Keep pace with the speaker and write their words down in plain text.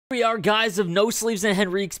We are guys of No Sleeves and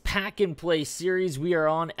Henreeks Pack and Play series. We are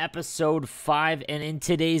on episode 5, and in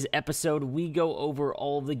today's episode, we go over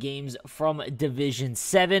all of the games from Division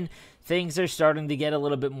 7. Things are starting to get a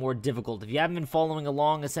little bit more difficult. If you haven't been following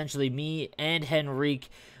along, essentially me and Henreek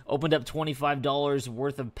opened up $25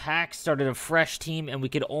 worth of packs, started a fresh team, and we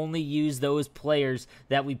could only use those players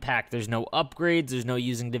that we packed. There's no upgrades, there's no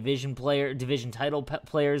using division title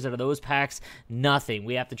players out of those packs, nothing.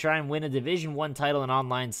 We have to try and win a Division 1 title in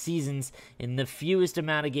online seasons in the fewest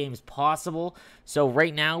amount of games possible. So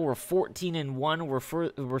right now we're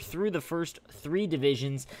 14-1. We're through the first 3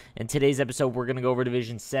 divisions. In today's episode, we're going to go over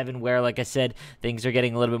Division 7 where, like I said, things are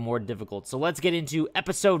getting a little bit more difficult. So let's get into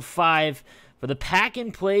episode 5 for the Pack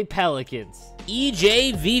and Play Pelicans.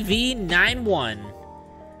 EJVV91.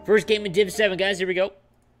 First game in Div 7, guys. Here we go.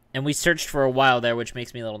 And we searched for a while there, which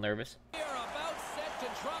makes me a little nervous. We are about set to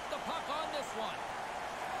drop the puck on this one.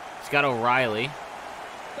 He's got O'Reilly.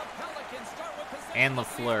 The Pelicans start with possession. And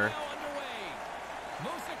LaFleur.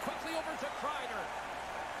 Moves it quickly over to Kreider.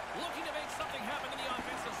 Looking to make something happen in the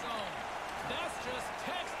offensive zone. That's just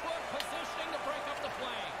textbook positioning to break up the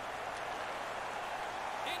play.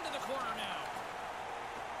 Into the corner now.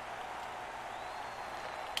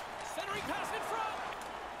 Centering pass in front.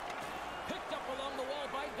 Picked up along the wall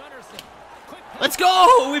by Gunnarsson. Quick pass. Let's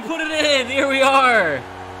go! We put it in! Here we are!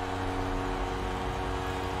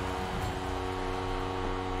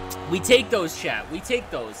 We take those, chat. We take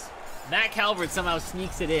those. Matt Calvert somehow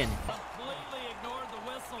sneaks it in. Completely ignored the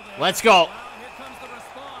whistle there. Let's go. Now here comes the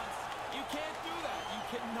response. You can't do that. You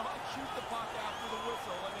cannot shoot the puck after the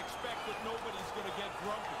whistle and expect that nobody's going to get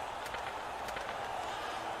grumpy.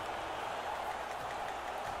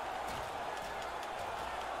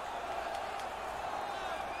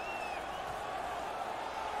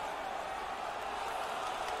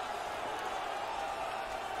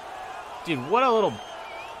 Dude, what a little...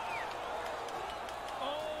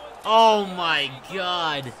 Oh my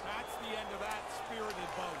god. That's the end of that spirited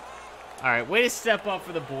bout. Alright, way to step up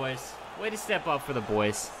for the boys. Way to step up for the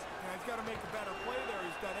boys. Yeah, he's got to make a better play there.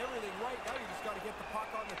 He's done everything right. Now you just got to get the puck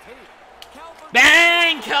on the tape. Calvert.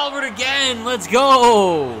 Bang! Calvert again! Let's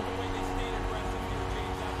go!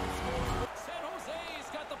 San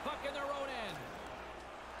Jose's got the puck in their own end.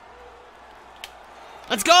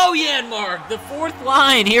 Let's go, Yanmark! The 4th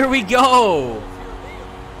line, here we go!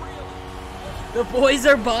 The boys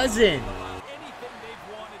are buzzing.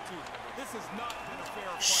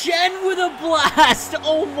 Shen with a blast!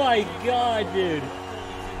 Oh my god, dude.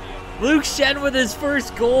 Luke Shen with his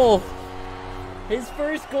first goal. His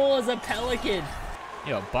first goal as a Pelican.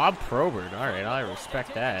 Yo, Bob Probert. Alright, I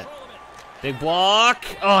respect that. Big block.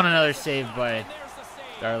 Oh, and another save by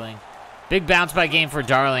Darling. Big bounce by game for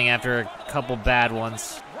Darling after a couple bad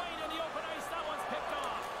ones.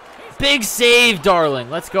 Big save, Darling.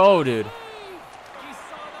 Let's go, dude.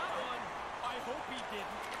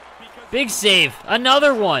 Big save.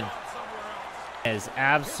 Another one. As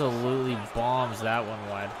absolutely bombs that one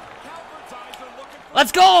wide.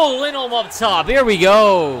 Let's go! Lindholm up top. Here we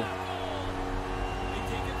go.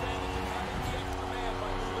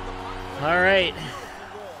 All right.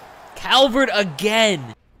 Calvert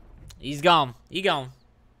again. He's gone. He gone.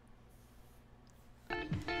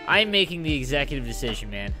 I'm making the executive decision,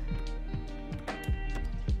 man.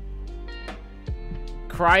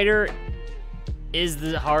 Kreider is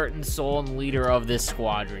the heart and soul and leader of this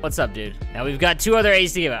squadron. What's up, dude? Now we've got 2 other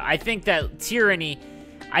A's to give out. I think that Tyranny,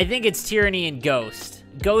 I think it's Tyranny and Ghost.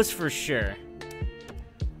 Ghost for sure.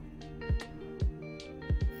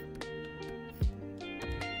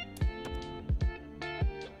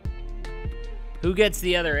 Who gets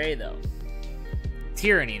the other A, though?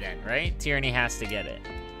 Tyranny, then, right? Tyranny has to get it.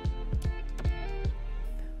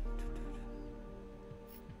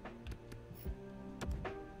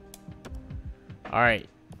 All right.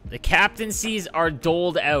 The captaincies are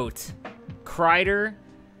doled out. Kreider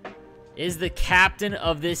is the captain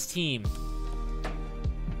of this team.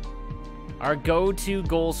 Our go-to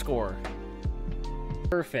goal scorer.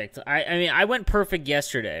 Perfect. I mean, I went perfect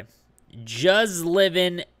yesterday. Just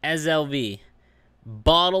living SLV.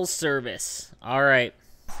 Bottle service. All right.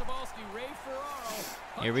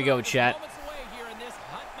 Here we go, chat.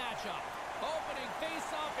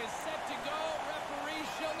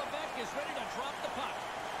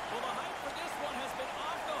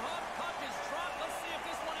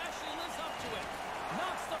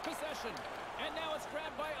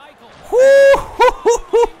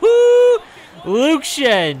 Luke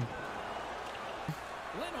Shen.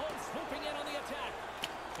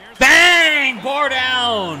 Bang! Bar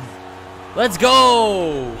down. Let's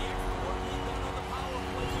go.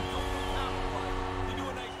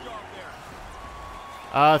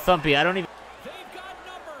 Thumpy, I don't even...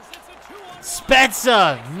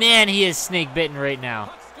 Spezza! Man, he is snake bitten right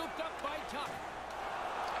now.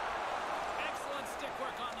 Excellent stick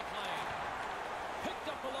work on the play. Picked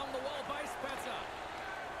up along the wall by Spezza.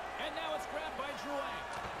 And now it's grabbed by Drouin.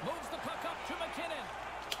 Moves the puck up to McKinnon.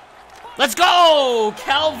 Let's go!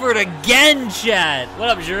 Calvert again, Chad. What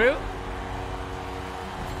up, Drew?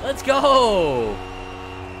 Let's go!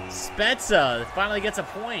 Spezza finally gets a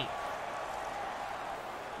point.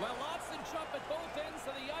 Well, lots of jump at both ends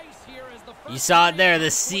of the ice here as the first You saw it there, the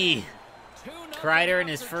C. 2-0 Kreider in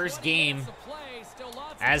his after first 20 game minutes of play. Still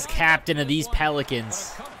lots of as contact captain in of this these one.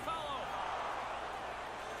 Pelicans. But a come follow.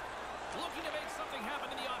 Looking to make something happen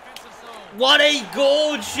in the offensive zone. What a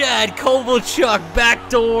goal, Chad! Kovalchuk,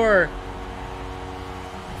 backdoor.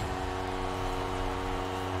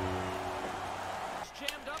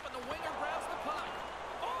 Jammed up and the winger grabs the puck.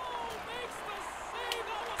 Oh, makes the save.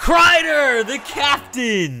 Oh, Kreider, the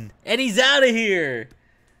captain! And he's out of here.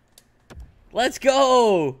 Let's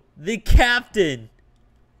go! The captain.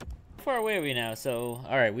 How far away are we now? So,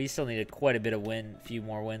 alright, we still need quite a bit of few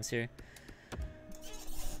more wins here.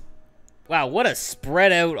 Wow, what a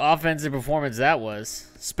spread out offensive performance that was.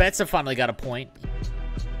 Spezza finally got a point.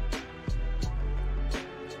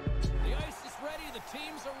 the ice is ready. The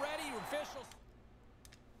teams are ready. Officials.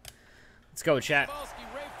 Let's go, chat.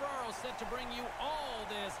 Ray Ferraro set to bring you all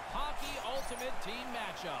this hockey ultimate team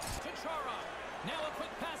matchup. To Chara. Now a quick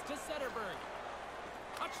pass to Zetterberg.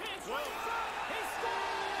 A chance right in front. He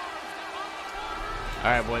scores. They're on the board.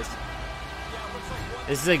 Alright, boys.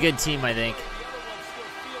 This is a good team, I think.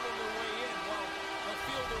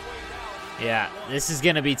 Yeah, this is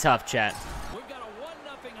going to be tough, chat. We've got a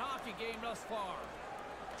 1-0 hockey game thus far.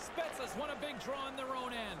 Spezza's won a big draw in their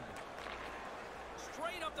own end.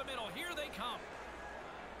 Straight up the middle. Here they come.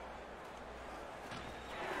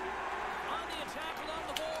 On the attack along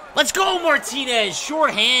the board. Let's go, Martinez!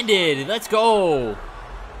 Short-handed. Let's go.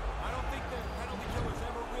 I don't think that penalty killers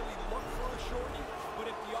ever really look for a shorty, but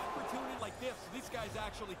if the opportunity like this, these guys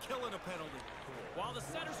actually killing a penalty. While the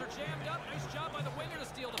centers are jammed up, nice job by the winger to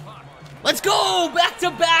steal the puck. Let's go!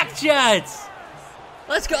 Back-to-back, Jets!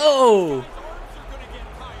 Let's go!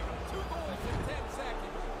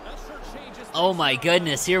 Oh my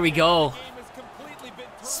goodness, here we go.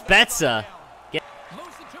 Spezza.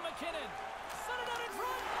 Moves it to McKinnon. Set it out in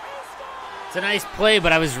front. He scores! It's a nice play,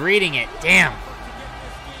 but I was reading it. Damn.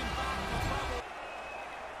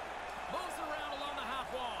 Moves around along the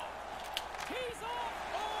half wall. He's off.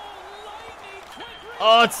 Oh, lightning quick.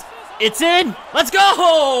 Oh, it's in! Let's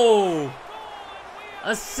go!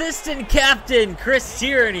 Assistant captain, Chris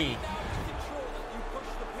Tierney.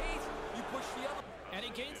 And he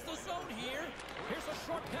gains the zone here. Here's a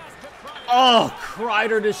short pass to Kreider. Oh,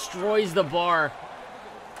 Kreider destroys the bar.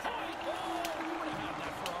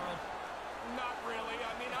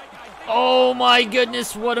 Oh my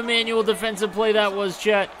goodness, what a manual defensive play that was,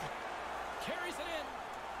 Chet. Carries it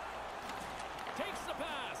in. Takes the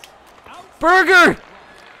pass. Out. Berger!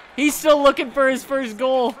 He's still looking for his first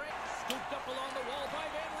goal. Scooped up along the wall by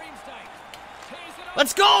Van Riemsdyk. Pays it up.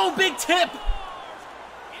 Let's go, big tip.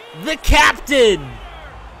 The captain.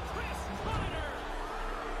 Chris Kreider.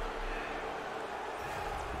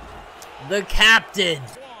 The captain.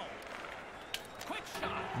 Quick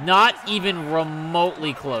shot. Not even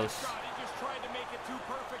remotely close. He just tried to make it too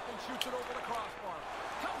perfect and shoots it over the crossbar.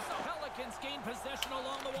 Comes the Pelicans, gain possession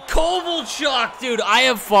along the wall. Kovalchuk, dude, I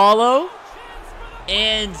have follow.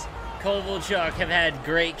 And Kovalchuk have had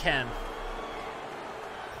great chem.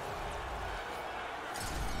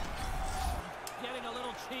 Getting a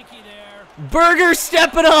little cheeky there. Berger,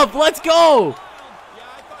 step it up. Let's go. Yeah,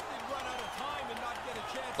 I thought they'd run out of time and not get a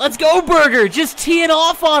chance. Let's go, Berger. Just teeing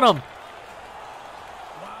off on him.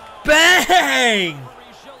 Bang.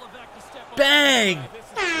 Shillovek to step up. Bang.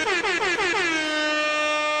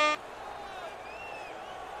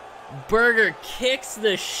 Berger kicks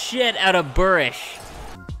the shit out of Burish.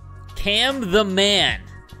 Cam the man.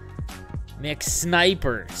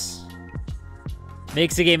 McSnipers.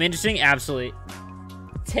 Makes the game interesting? Absolutely.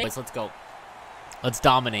 Let's go. Let's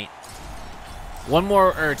dominate. One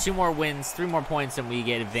more, or two more wins, 3 more points, and we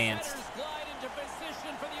get advanced. Centers glide into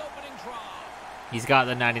position for the opening draw. He's got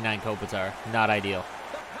the 99 Kopitar. Not ideal.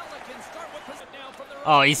 The Pelicans start with possession now from their own.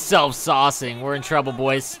 Oh, he's self-saucing. We're in trouble,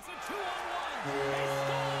 boys. It's a 2-on-1.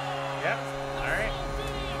 Yep. All right.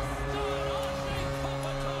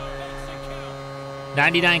 Kopitar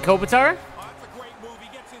 99 Kopitar? Oh, that's a great move. He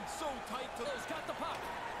gets in so tight to has got the puck.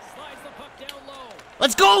 Slides the puck down low.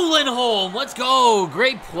 Let's go, Lindholm. Let's go.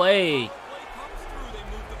 Great play. play comes through. They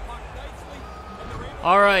move the puck nicely, and they're able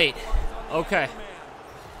All right. Okay.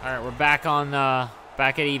 All right, we're back on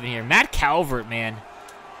Back at even here. Matt Calvert, man.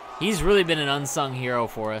 He's really been an unsung hero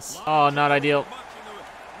for us. Oh, not ideal.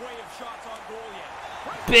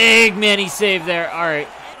 Big man, he saved there. All right.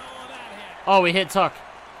 Oh, we hit Tuck.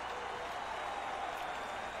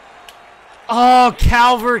 Oh,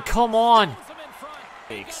 Calvert, come on.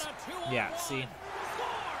 Yeah, see.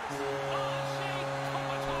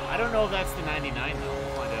 I don't know if that's the 99, though. We'll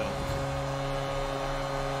find out.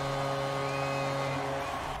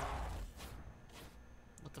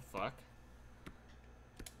 What the fuck?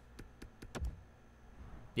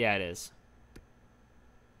 Yeah, it is.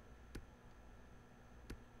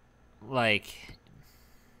 Like...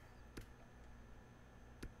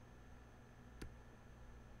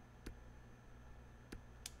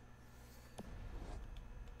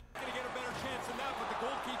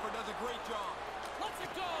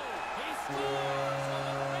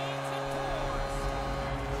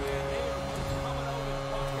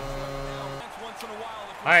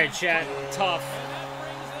 All right, chat. Tough.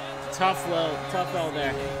 Tough L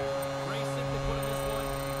there.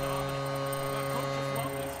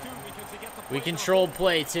 We controlled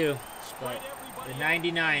play, too. But the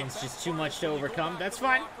 99's just too much to overcome. That's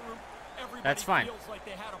fine. That's fine.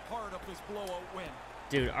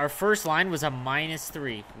 Dude, our first line was a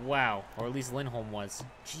 -3. Wow. Or at least Lindholm was.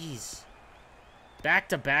 Jeez.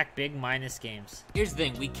 Back-to-back big minus games. Here's the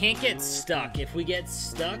thing. We can't get stuck. If we get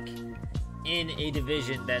stuck in a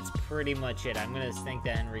division, that's pretty much it. I'm going to think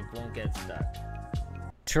that Henreek won't get stuck.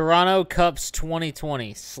 Toronto Cups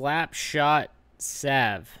 2020. Slap shot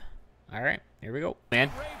Sav. All right, here we go.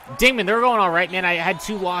 Man, Dingman, they're going all right, man. I had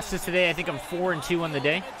 2 losses today. I think I'm 4-2 on the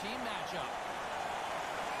day.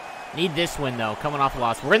 Need this win, though, coming off a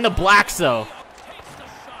loss. We're in the blacks, though.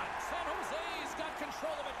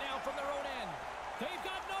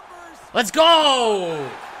 Let's go!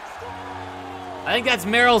 I think that's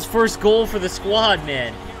Merrill's first goal for the squad,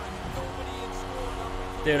 man.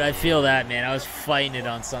 Dude, I feel that, man. I was fighting it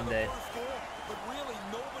on Sunday.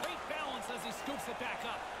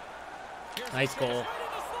 Nice goal.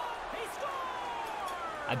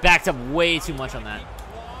 I backed up way too much on that.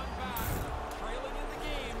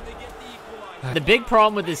 The big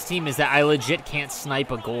problem with this team is that I legit can't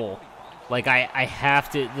snipe a goal. Like, I have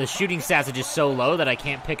to... The shooting stats are just so low that I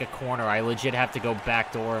can't pick a corner. I legit have to go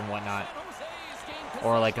backdoor and whatnot.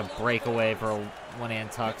 Or like a breakaway for a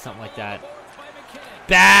one-hand tuck, something like that.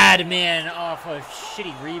 Bad, man. Off a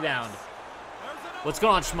shitty rebound. What's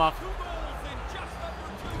going on, Schmuck?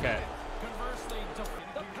 Okay.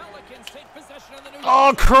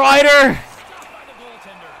 Oh, Kreider!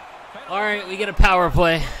 All right, we get a power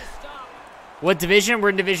play. What division? We're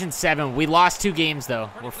in Division 7. We lost 2 games, though.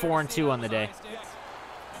 We're 4-2 on the day.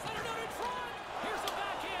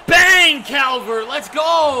 Bang, Calvert! Let's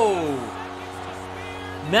go!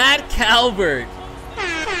 Matt Calvert.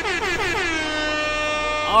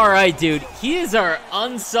 All right, dude. He is our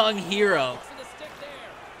unsung hero.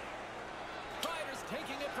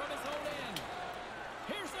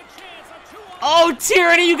 Oh,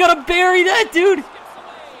 Tyranny, you gotta bury that, dude.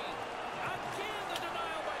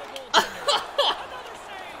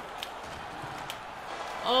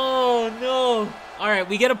 Oh, no. All right,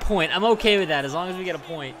 we get a point. I'm okay with that as long as we get a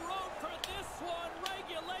point.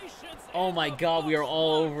 Oh my God, we are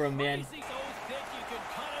all over him, man.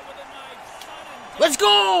 Let's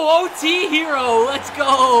go! OT hero! Let's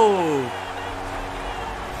go!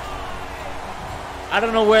 I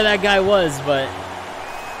don't know where that guy was, but...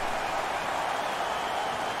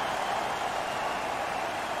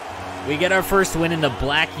 we get our first win in the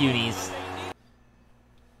black unis.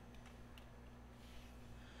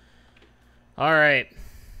 Alright.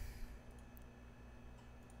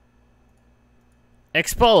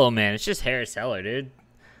 Expolo, man. It's just Harris Heller, dude.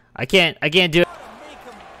 I can't do it.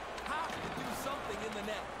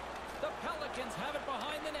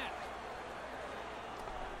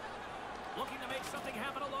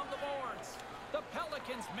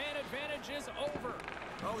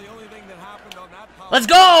 Let's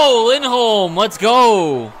go, Lindholm. Let's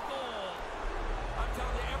go.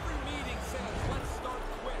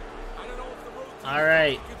 All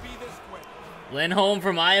right. Lindholm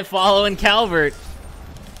from Iafallo and Calvert.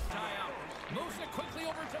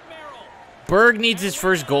 Berg needs his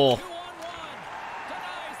first goal.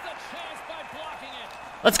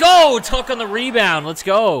 Let's go. Tuck on the rebound. Let's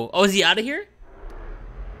go. Oh, is he out of here?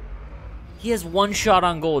 He has 1 shot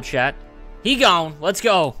on goal, chat. He gone. Let's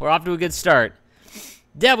go. We're off to a good start.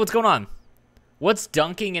 Deb, what's going on? What's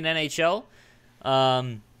dunking in NHL?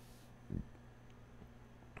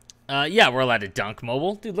 Yeah, we're allowed to dunk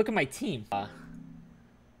mobile. Dude, look at my team.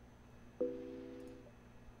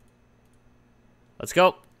 Let's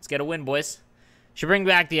go. Let's get a win, boys. Should bring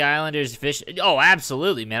back the Islanders fish. Oh,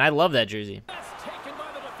 absolutely, man. I love that jersey. That's taken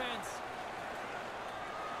by the defense.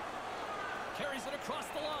 Carries it across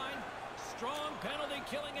the line. Strong penalty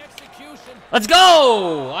killing execution. Let's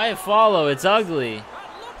go! I follow. It's ugly. That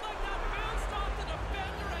looked like that bounced off the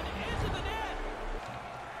defender and into the net.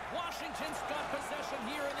 Washington's got possession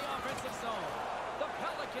here in the offensive zone. The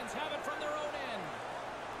Pelicans have it from their own end.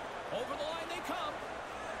 Over the line they come.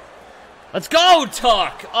 Let's go,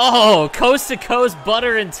 Tuck! Oh, coast to coast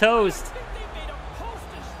butter and toast. I think they made a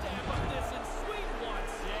postage stamp of this in sweet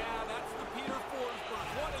ones. Yeah, that's the Peter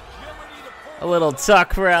Forsberg. What agility to pull A little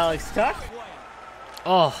Tuck for Alex Tuck. play.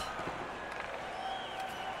 Oh,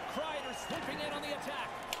 Kreider swooping in on the attack.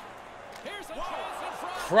 Here's a chance in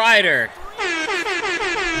front. Kreider.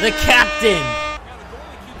 The captain. Now the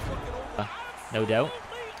goalie keeps looking over. No doubt.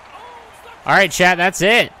 Absolutely owns the- All right, chat, that's it.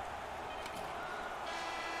 And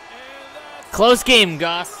that's Close game,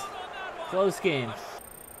 Goss. on that one. Close game.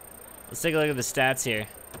 Let's take a look at the stats here.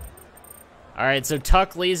 All right, so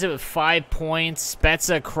Tuck leads it with 5 points.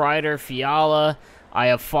 Spezza, Kreider, Fiala.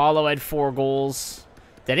 Iafallo had 4 goals.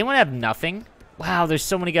 Did anyone have nothing? Wow, there's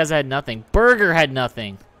so many guys that had nothing. Berger had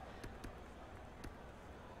nothing.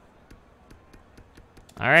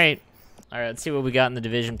 All right. All right, let's see what we got in the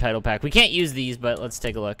division title pack. We can't use these, but let's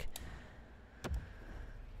take a look.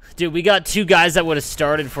 Dude, we got 2 guys that would have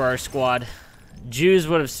started for our squad. Jews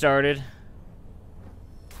would have started.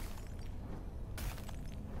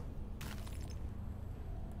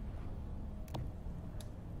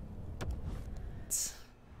 It's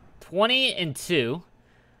 20-2.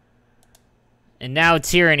 And now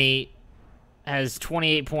Tyranny has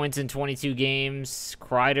 28 points in 22 games.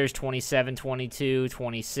 Kreider's 27, 22,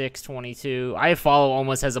 26, 22. Iafallo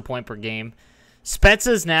almost has a point per game.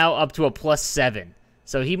 Spezza's now up to a +7.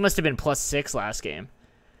 So he must have been +6 last game.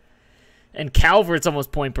 And Calvert's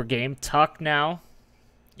almost point per game. Tuck now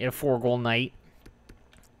in a 4-goal night.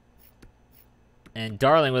 And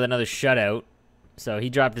Darling with another shutout. So he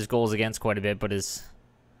dropped his goals against quite a bit, but his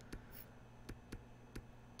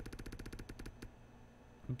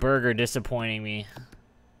Berger disappointing me.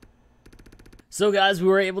 So, guys, we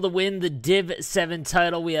were able to win the Div 7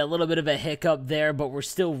 title. We had a little bit of a hiccup there, but we're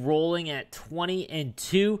still rolling at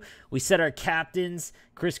 20-2. We set our captains,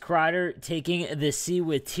 Chris Kreider taking the C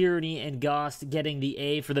with Tyranny and Goss getting the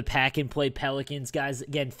A for the Pack and Play Pelicans. Guys,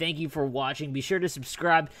 again, thank you for watching. Be sure to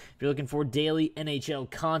subscribe if you're looking for daily NHL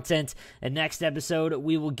content. And next episode,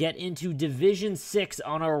 we will get into Division 6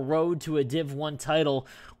 on our road to a Div 1 title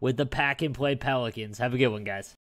with the Pack and Play Pelicans. Have a good one, guys.